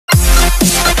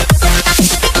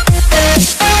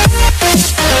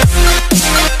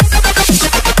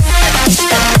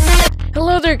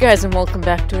guys, and welcome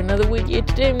back to another video.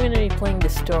 Today I'm going to be playing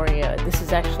Dystoria. This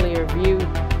is actually a review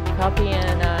copy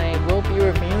and I will be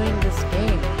reviewing this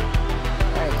game.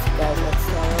 Alright, so guys, let's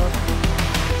start off.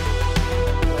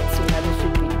 Let's see how this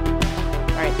should be.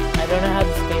 Alright, I don't know how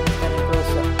this game is going to go,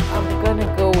 so I'm going to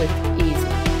go with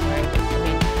easy. Alright, I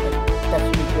mean, that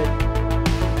should be good.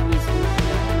 Easy,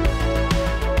 you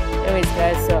know. Anyways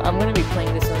guys, so I'm going to be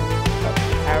playing this on a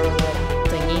parallel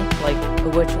thingy, like a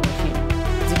virtual machine.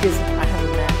 Because I have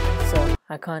a Mac, so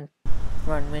I can't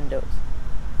run Windows.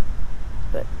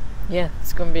 But yeah,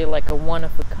 it's gonna be like a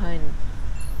one-of-a-kind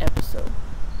episode.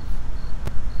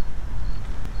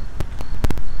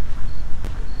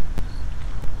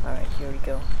 Alright, here we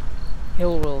go.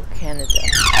 Colourful, Canada.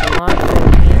 July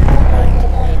 13th,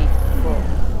 1984.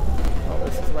 Oh,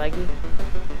 this is laggy.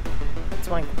 It's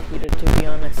my computer, to be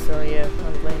honest, so yeah,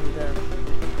 I'm playing the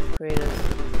creators.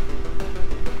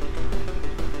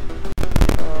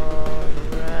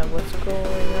 What's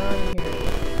going on here?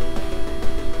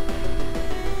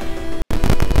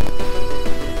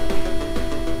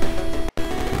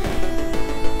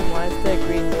 Why is there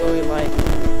green glowy light?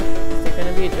 Is there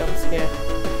gonna be a jump scare?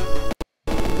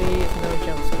 Please, no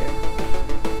jump scare.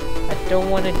 I don't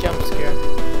want a jump scare.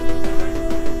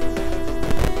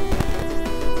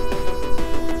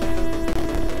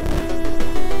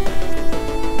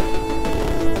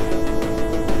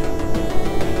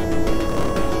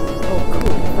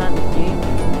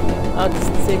 Oh, this is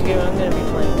the same game I'm gonna be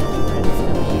playing. Alright, it's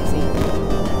gonna be easy.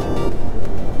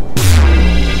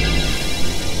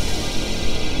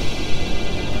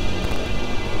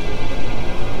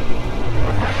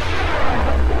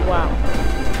 Wow.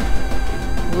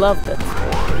 Love that.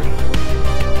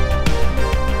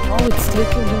 Oh, it's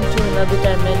taking him to another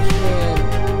dimension.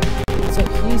 So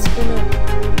he's gonna...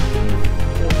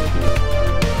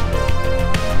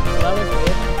 Well, that was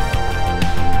weird.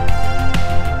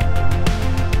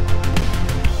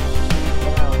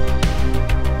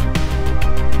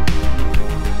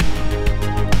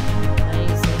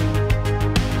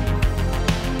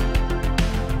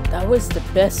 That was the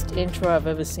best intro I've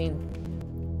ever seen.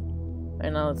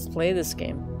 Right now, let's play this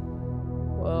game.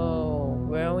 Whoa,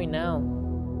 where are we now?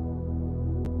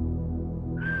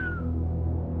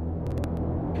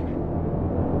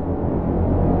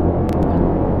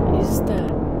 What is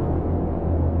that?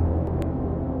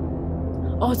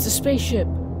 Oh, it's a spaceship!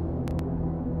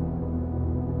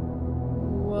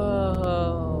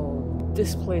 Whoa,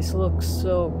 this place looks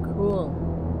so cool.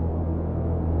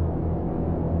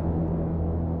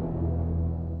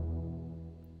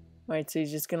 Alright, so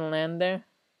he's just gonna land there?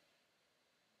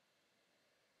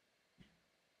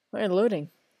 Alright,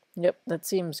 loading. Yep, that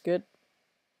seems good.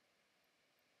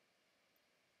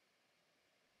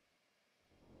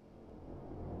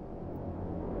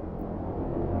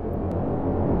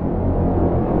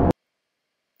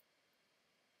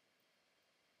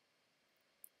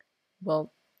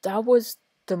 Well, that was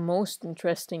the most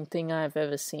interesting thing I've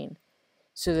ever seen.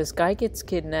 So this guy gets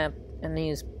kidnapped and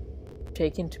he's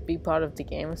taken to be part of the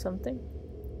game or something?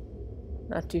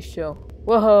 Not too sure.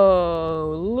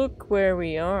 Whoa! Look where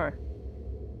we are.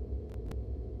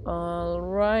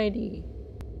 Alrighty.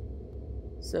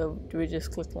 So, do we just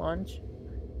click launch?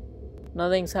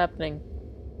 Nothing's happening.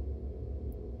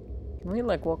 Can we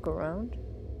like walk around?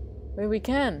 Wait, we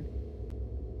can!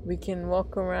 We can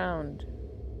walk around.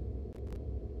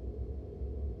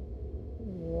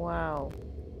 Wow.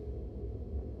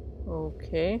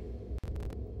 Okay.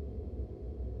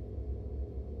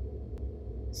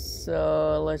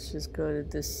 So let's just go to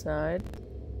this side.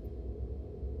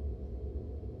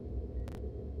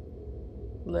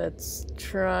 Let's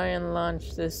try and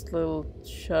launch this little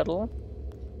shuttle.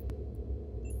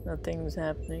 Nothing's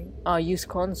happening. Oh, use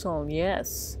console,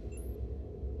 yes.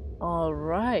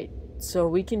 Alright. So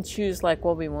we can choose like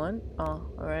what we want.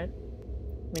 Oh, alright.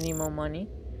 We need more money.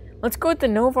 Let's go with the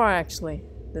Nova actually.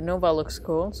 The Nova looks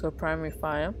cool, so primary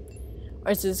fire.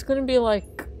 Alright, so it's gonna be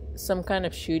like some kind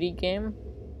of shooty game.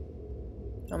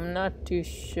 I'm not too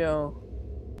sure.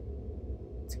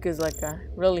 It's because like I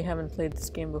really haven't played this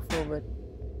game before, but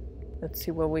let's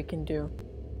see what we can do.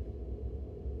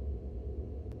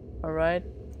 Alright.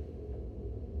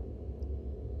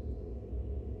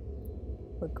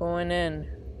 We're going in.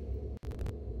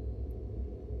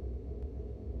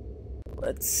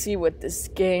 Let's see what this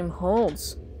game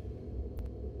holds.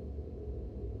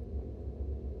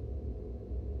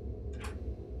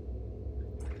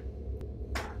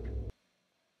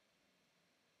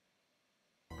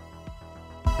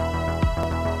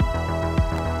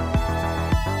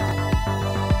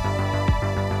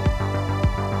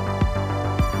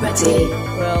 Ready.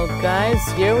 Well guys,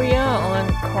 here we are on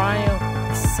Cryo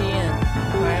Cryoxian.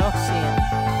 Cryoxian.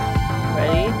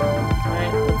 Ready?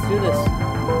 Alright, let's do this.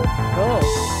 Go!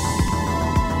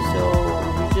 So,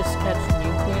 we just catch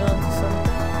nucleons or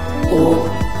something?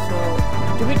 So,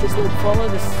 do we just like follow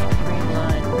this green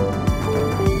line? So,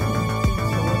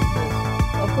 what's this?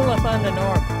 Oh cool, I found an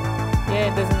orb.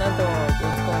 Yeah, there's another orb.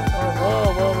 What's going on? Oh,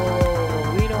 whoa, whoa, whoa, whoa,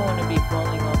 whoa. We don't want to be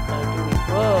falling off now, do we?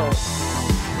 Whoa!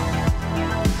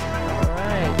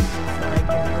 Alright, so I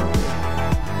can move it.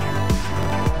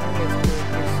 Let's go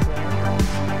this way.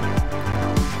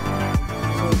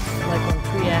 So it's like on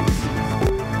 3 axes.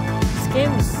 This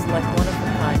game is like one of a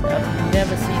kind. I've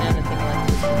never seen anything like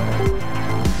this before.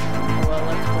 Oh well,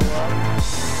 let's go up.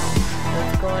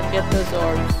 Let's go and get those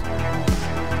orbs.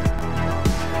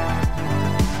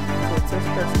 So it says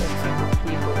press X on the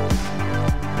keyboard.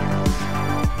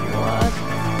 What?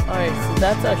 Alright, so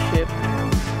that's our ship.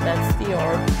 That's the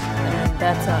orb. And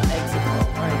that's our exit port.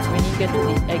 Alright, so when you get to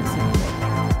the exit port.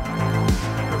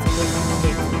 Let's go to the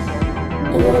exit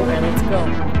port. Alright, let's go.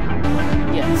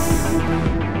 Yes.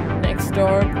 Next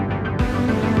orb.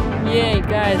 Yay,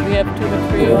 guys, we have 2 or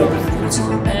 3 orbs.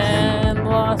 And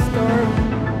last orb.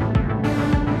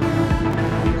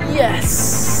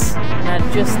 Yes! Now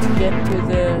just to get to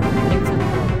the exit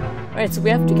port. Alright, so we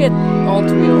have to get all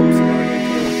 3 orbs in order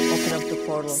to open up the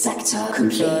portal. Sector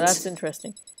complete. So that's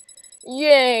interesting.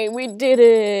 Yay, we did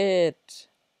it!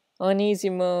 On easy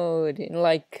mode in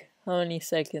like how many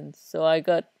seconds? So I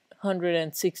got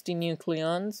 160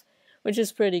 nucleons, which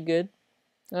is pretty good.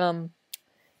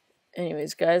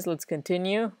 Anyways, guys, let's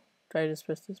continue. Try to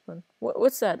press this button.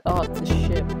 What's that? Oh, it's a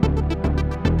ship.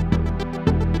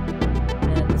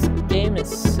 Man, this game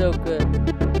is so good.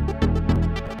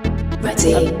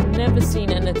 Ready. I've never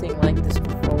seen anything like this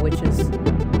before, which is...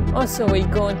 Also, we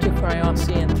go into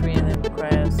Cryoxian 3 and then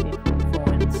Cryoxian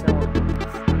 4 and so on.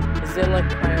 Is there like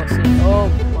Cryoxian... Oh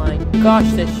my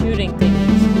gosh, they're shooting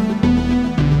things.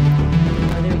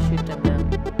 How do we shoot them down?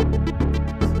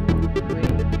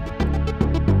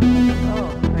 Oh,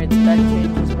 right, so that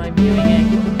changes my viewing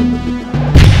angle.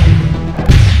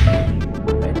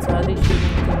 Right, so are they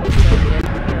shooting things from yet?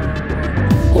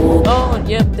 Oh,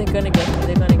 yep, they're gonna get me,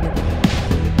 they're gonna get me.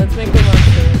 Let's make a run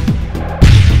for it.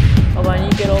 Oh, I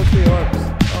need to get all 3 orbs.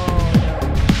 Oh no.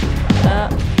 Ah,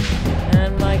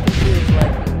 and my computer's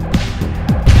lagging.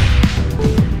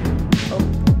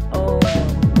 Oh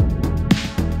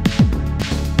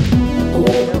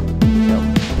no. Nope.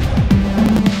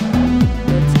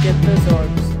 Let's get those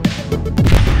orbs.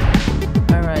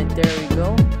 Alright, there we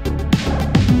go.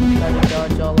 Try to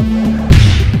dodge all of them.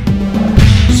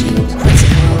 Shield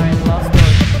critical. Alright, last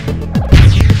orb.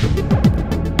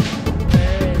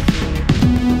 Where is he?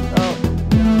 Oh,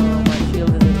 no, my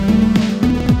shield isn't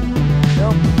critical.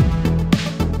 Nope.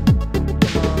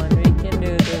 Come on, we can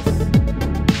do this.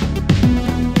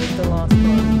 Get the last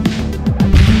one.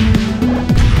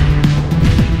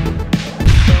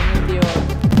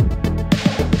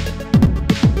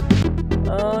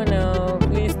 Oh no,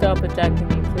 please stop attacking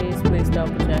me. Please stop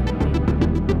attacking me.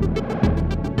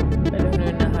 I don't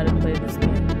even know how to play this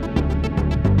game.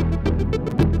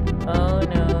 Oh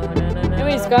no.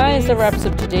 Anyways guys, that wraps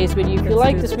up today's video. If you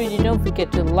like this video, don't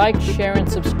forget to like, share, and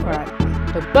subscribe.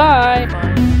 Bye-bye!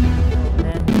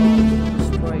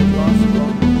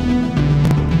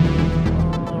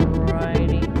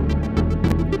 Alrighty.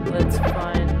 Let's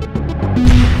find the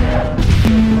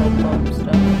bomb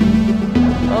stuff.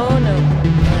 Oh no.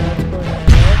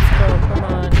 Let's go. Come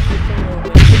on. Keep it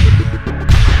moving.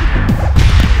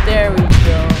 There we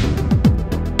go.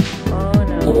 Oh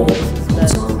no.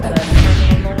 This is bad.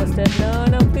 I'm almost dead.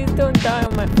 No, please don't die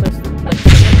on my first.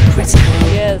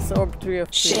 Critical. Yes, orb 3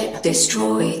 of 2. Ship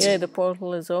destroyed. Yeah, the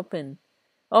portal is open.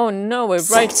 Oh no, we're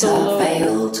right Sector below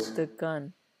failed. the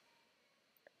gun.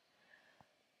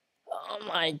 Oh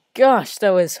my gosh,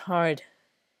 that was hard.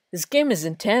 This game is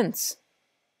intense.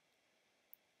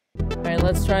 Alright,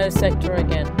 let's try the sector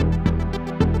again.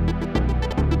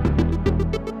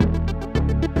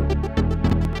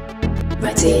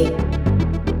 Ready.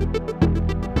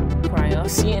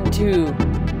 Cryoxian 2.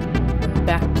 I'm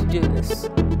back to do this.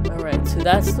 Alright, so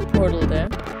that's the portal there.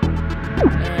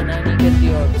 And I need to get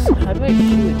the orbs. How do I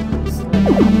shoot? This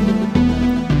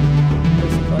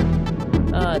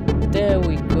button. Ah, there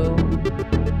we go.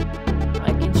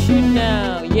 I can shoot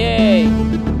now. Yay!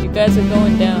 You guys are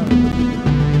going down.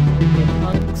 You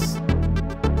punks.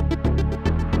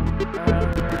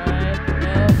 Alright,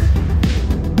 no.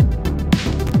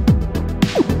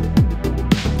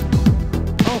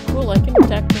 Oh, cool. I can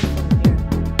attack them from here.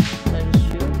 Can I just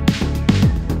shoot?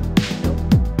 Nope.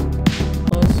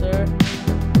 Closer.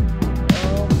 No.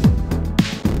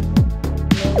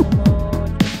 No,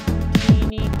 just teeny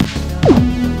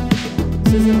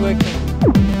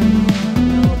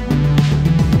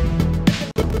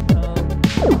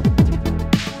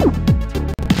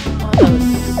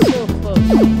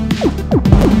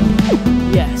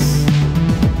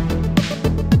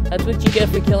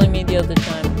for killing me the other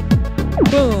time.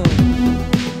 Boom!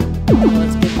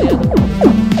 Let's get the other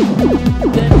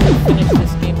one. Then we'll finish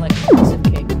this game like a piece of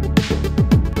cake.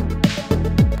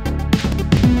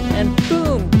 And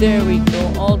boom! There we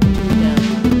go, all 2 down.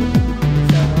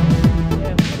 So,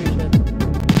 yeah, appreciate it.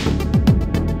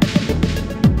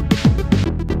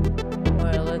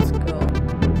 Alright, let's go.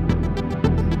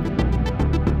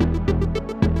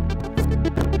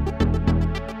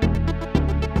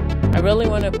 I really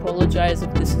want to apologize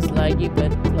if this is laggy,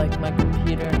 but like my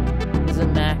computer is a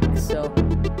Mac, so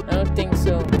I don't think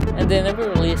so. And they never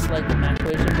released like the Mac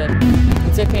version, but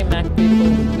it's okay, Mac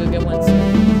people, go get one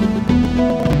soon.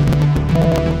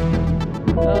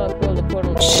 Oh, cool, the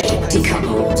portal. Ship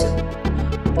decoupled.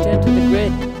 Return to the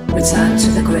grid. Return to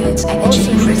the grid. Oh, Energy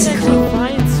so you can actually critical.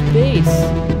 find space.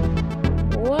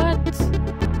 What?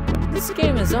 This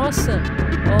game is awesome.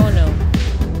 Oh no.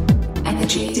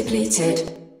 Energy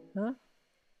depleted. Huh?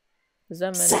 Is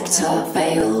that meant to happen? Sector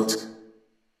failed.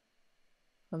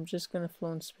 I'm just gonna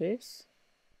flow in space.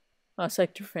 Oh,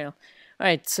 sector fail.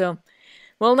 Alright, so,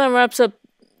 well, that wraps up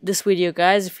this video,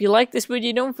 guys. If you like this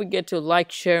video, don't forget to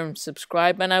like, share, and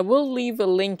subscribe. And I will leave a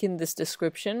link in this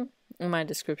description. In my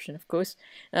description, of course.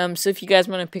 So if you guys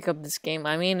want to pick up this game,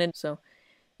 I mean it. So,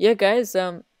 yeah, guys,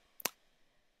 don't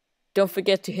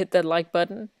forget to hit that like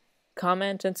button,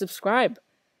 comment, and subscribe.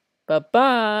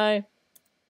 Bye-bye!